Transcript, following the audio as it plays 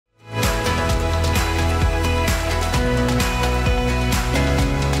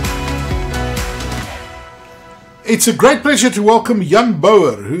It's a great pleasure to welcome Jan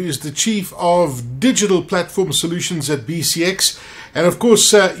Bouwer, who is the Chief of Digital Platform Solutions at BCX. And of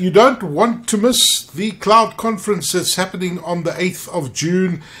course, you don't want to miss the cloud conference that's happening on the 8th of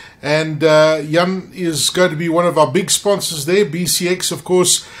June. And Jan is going to be one of our big sponsors there, BCX, of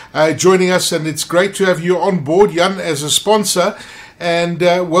course, joining us. And it's great to have you on board, Jan, as a sponsor. And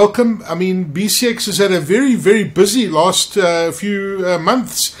welcome. I mean, BCX has had a very, very busy last few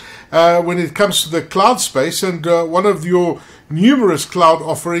months when it comes to the cloud space, and one of your numerous cloud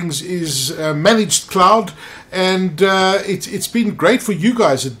offerings is managed cloud, and it's been great for you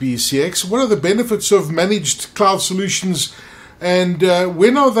guys at BCX. What are the benefits of managed cloud solutions, and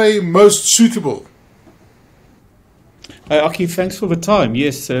when are they most suitable? Hi, Aki, thanks for the time.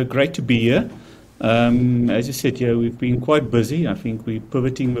 Yes, great to be here. As you said, yeah, we've been quite busy. I think we're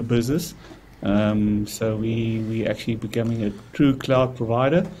pivoting the business, so we actually becoming a true cloud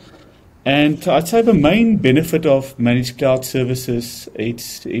provider. And I'd say the main benefit of managed cloud services,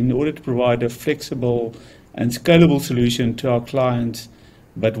 it's in order to provide a flexible and scalable solution to our clients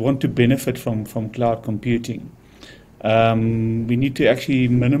that want to benefit from cloud computing. We need to actually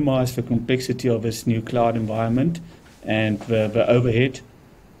minimize the complexity of this new cloud environment and the overhead.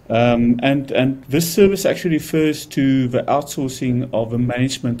 And this service actually refers to the outsourcing of the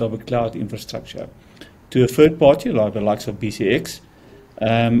management of a cloud infrastructure to a third party like the likes of BCX.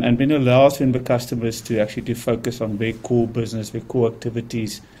 And then allows the customers to actually focus on their core business, their core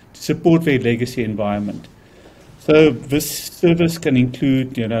activities, to support their legacy environment. So this service can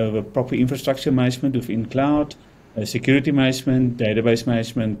include, the proper infrastructure management within cloud, security management, database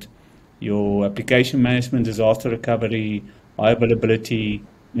management, your application management, disaster recovery, high availability,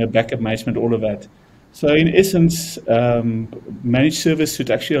 backup management, all of that. So in essence, managed service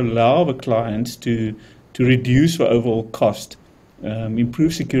should actually allow the clients to reduce the overall cost.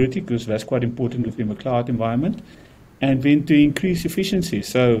 Improve security, because that's quite important within the cloud environment, and then to increase efficiency.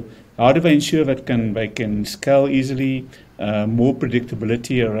 So how do they ensure that they can scale easily, more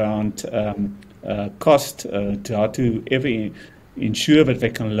predictability around cost, how to ever ensure that they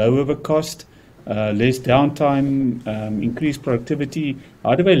can lower the cost, less downtime, increase productivity.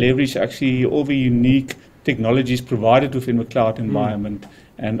 How do they leverage actually all the unique technologies provided within the cloud environment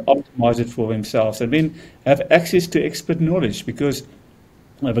and optimize it for themselves, and then have access to expert knowledge, because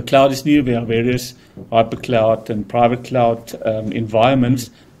the cloud is new. There are various hypercloud and private cloud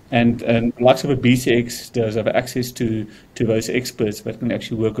environments, and likes of a BCX does have access to those experts that can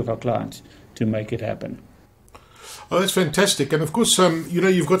actually work with our clients to make it happen. Oh, that's fantastic. And of course,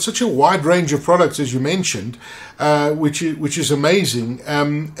 you've got such a wide range of products, as you mentioned, which is amazing.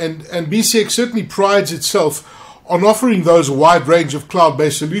 And BCX certainly prides itself on offering those wide range of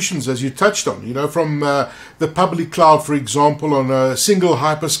cloud-based solutions, as you touched on, from the public cloud, for example, on a single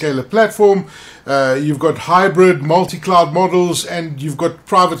hyperscaler platform. You've got hybrid multi-cloud models, and you've got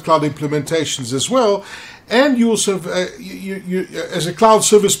private cloud implementations as well. And you also, as a cloud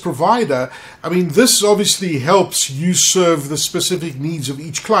service provider, I mean, this obviously helps you serve the specific needs of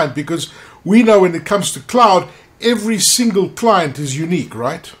each client, because we know when it comes to cloud, every single client is unique,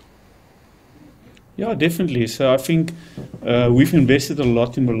 right? Yeah, definitely. So I think we've invested a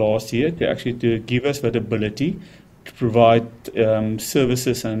lot in the last year to give us that ability to provide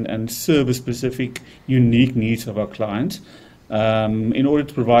services and service-specific unique needs of our clients in order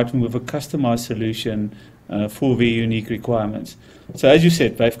to provide them with a customized solution for their unique requirements. So as you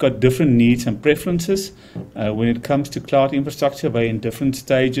said, they've got different needs and preferences. When it comes to cloud infrastructure, they're in different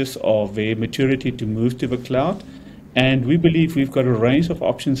stages of their maturity to move to the cloud. And we believe we've got a range of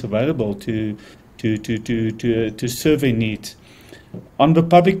options available to serve their needs. On the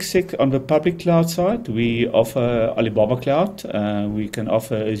public cloud side, we offer Alibaba Cloud. We can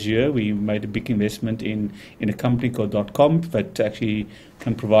offer Azure. We made a big investment in a company called .com that actually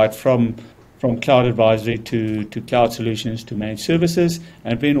can provide from cloud advisory to cloud solutions to managed services,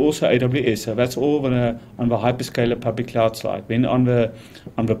 and then also AWS. So that's all on the hyperscaler public cloud side. Then on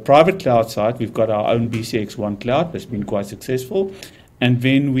the private cloud side, we've got our own BCX One Cloud that's been quite successful. And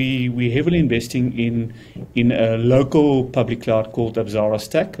then we're heavily investing in a local public cloud called Apsara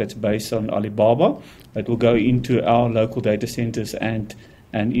Stack that's based on Alibaba, that will go into our local data centers and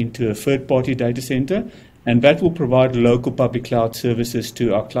into a third-party data center. And that will provide local public cloud services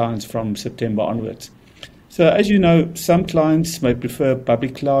to our clients from September onwards. So as you know, some clients may prefer a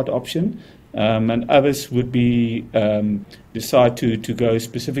public cloud option, and others would decide to go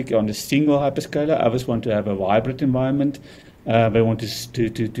specifically on a single hyperscaler. Others want to have a hybrid environment. They want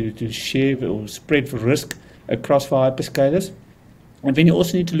to share or spread the risk across the hyperscalers. And then you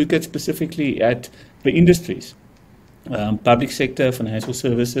also need to look at specifically at the industries. Public sector, financial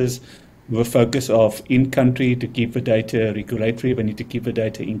services, with a focus of in-country to keep the data regulatory. We need to keep the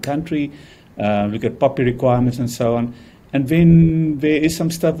data in-country, look at POPI requirements and so on. And then there is some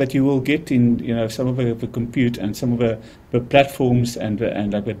stuff that you will get in, some of the compute and some of the platforms and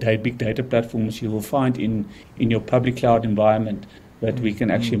like the big data platforms you will find in your public cloud environment that we can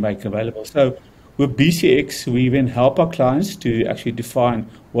actually make available. So with BCX, we then help our clients to actually define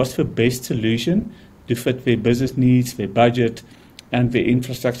what's the best solution to fit their business needs, their budget, and their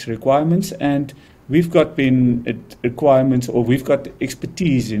infrastructure requirements. And we've got requirements, or we've got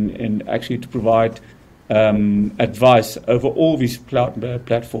expertise in actually to provide advice over all these cloud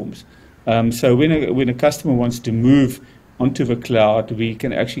platforms. So when a customer wants to move onto the cloud, we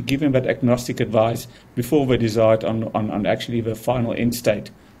can actually give them that agnostic advice before they decide on actually the final end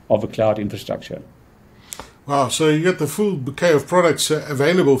state of a cloud infrastructure. Wow, so you get the full bouquet of products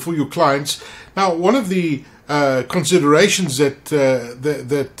available for your clients. Now, one of the considerations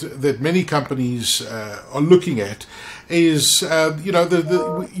that many companies are looking at is,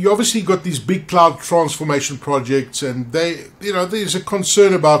 you obviously got these big cloud transformation projects, and there's a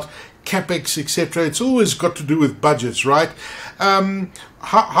concern about CapEx, etc. It's always got to do with budgets, right?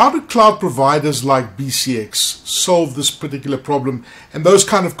 How do cloud providers like BCX solve this particular problem and those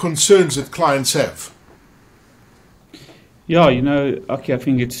kind of concerns that clients have? Yeah, I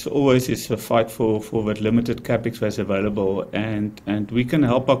think it's a fight for that limited CapEx that's available, and we can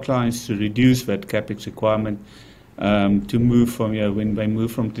help our clients to reduce that CapEx requirement, to move from, when they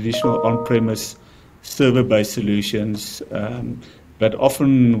move from traditional on-premise server-based solutions, but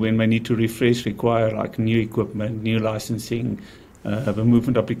often when they need to refresh, require like new equipment, new licensing, the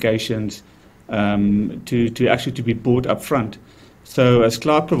movement applications, to actually be bought up front. So as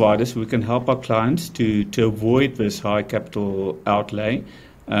cloud providers, we can help our clients to avoid this high capital outlay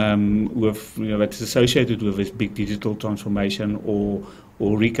that's associated with this big digital transformation or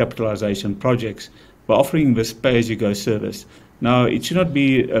recapitalization projects by offering this pay-as-you-go service. Now, it should not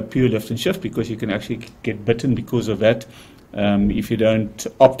be a pure lift and shift, because you can actually get bitten because of that if you don't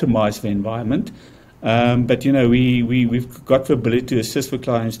optimize the environment. But we've got the ability to assist the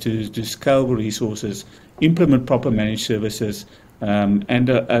clients to scale the resources, implement proper managed services, and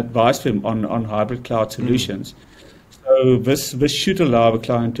advise them on hybrid cloud solutions. So this should allow the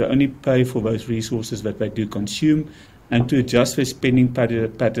client to only pay for those resources that they do consume, and to adjust their spending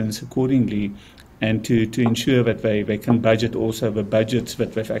patterns accordingly, and to ensure that they can budget also the budgets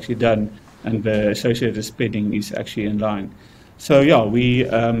that they've actually done, and the associated spending is actually in line. So yeah,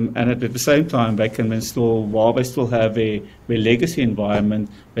 and at the same time, they can install, while they still have their legacy environment,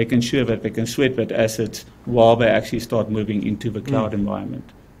 they can ensure that they can sweat that assets while they actually start moving into the cloud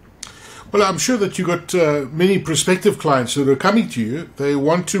environment. Well, I'm sure that you got many prospective clients that are coming to you. They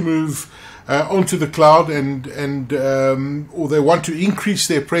want to move onto the cloud, or they want to increase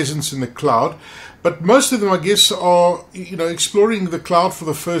their presence in the cloud. But most of them, I guess, are exploring the cloud for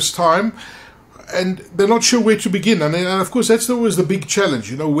the first time, and they're not sure where to begin. And of course, that's always the big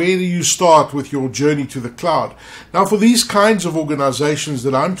challenge. Where do you start with your journey to the cloud? Now, for these kinds of organizations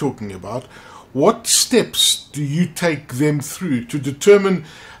that I'm talking about, what steps do you take them through to determine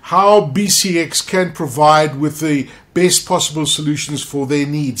how BCX can provide with the best possible solutions for their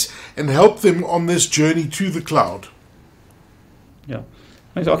needs and help them on this journey to the cloud? Yeah.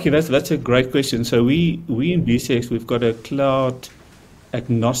 Okay, that's a great question. So we in BCX, we've got a cloud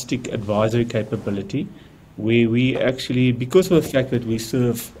agnostic advisory capability, where we actually, because of the fact that we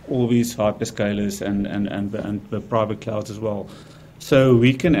serve all these hyperscalers and the private clouds as well, so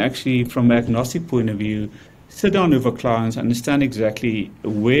we can actually, from an agnostic point of view, sit down with our clients, understand exactly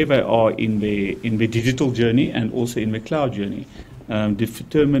where they are in their digital journey and also in the cloud journey,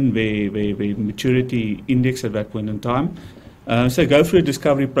 determine their maturity index at that point in time. So go through a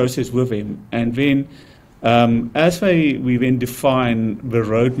discovery process with them, and then as we then define the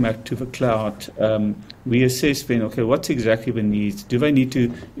roadmap to the cloud, we assess then, okay, what's exactly the needs? Do they need to,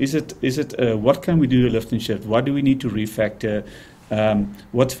 what can we do to lift and shift? What do we need to refactor?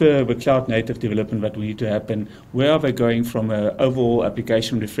 What's the cloud native development that we need to happen? Where are they going from an overall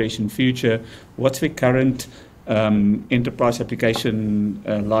application refresh in future? What's the current enterprise application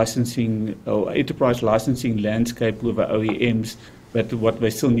licensing or enterprise licensing landscape with the OEMs, what they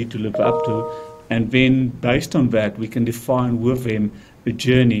still need to live up to? And then based on that, we can define with them the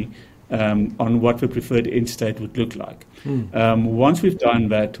journey on what the preferred end state would look like. Once we've done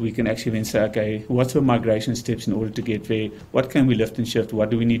that, we can actually then say, okay, what's the migration steps in order to get there? What can we lift and shift?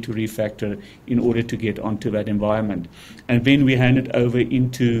 What do we need to refactor in order to get onto that environment? And then we hand it over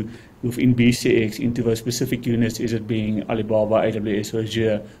into within BCX into those specific units, is it being Alibaba, AWS, or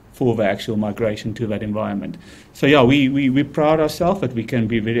Azure, for the actual migration to that environment. So yeah, we pride ourselves that we can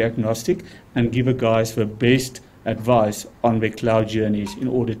be very agnostic and give the guys the best advice on their cloud journeys in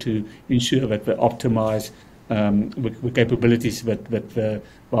order to ensure that they optimize the capabilities that the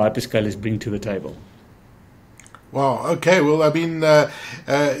hyperscalers bring to the table. Wow. Okay. Well, I mean,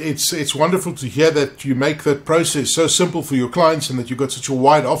 it's wonderful to hear that you make that process so simple for your clients and that you've got such a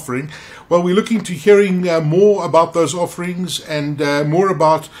wide offering. Well, we're looking to hearing more about those offerings and more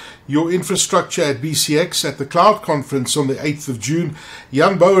about your infrastructure at BCX at the Cloud Conference on the 8th of June.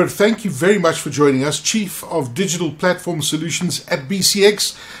 Jan Bouwer, thank you very much for joining us, Chief of Digital Platform Solutions at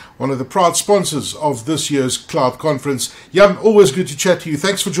BCX, one of the proud sponsors of this year's Cloud Conference. Jan, always good to chat to you.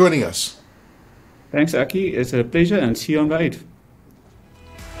 Thanks for joining us. Thanks, Aki. It's a pleasure, and see you on the 8th.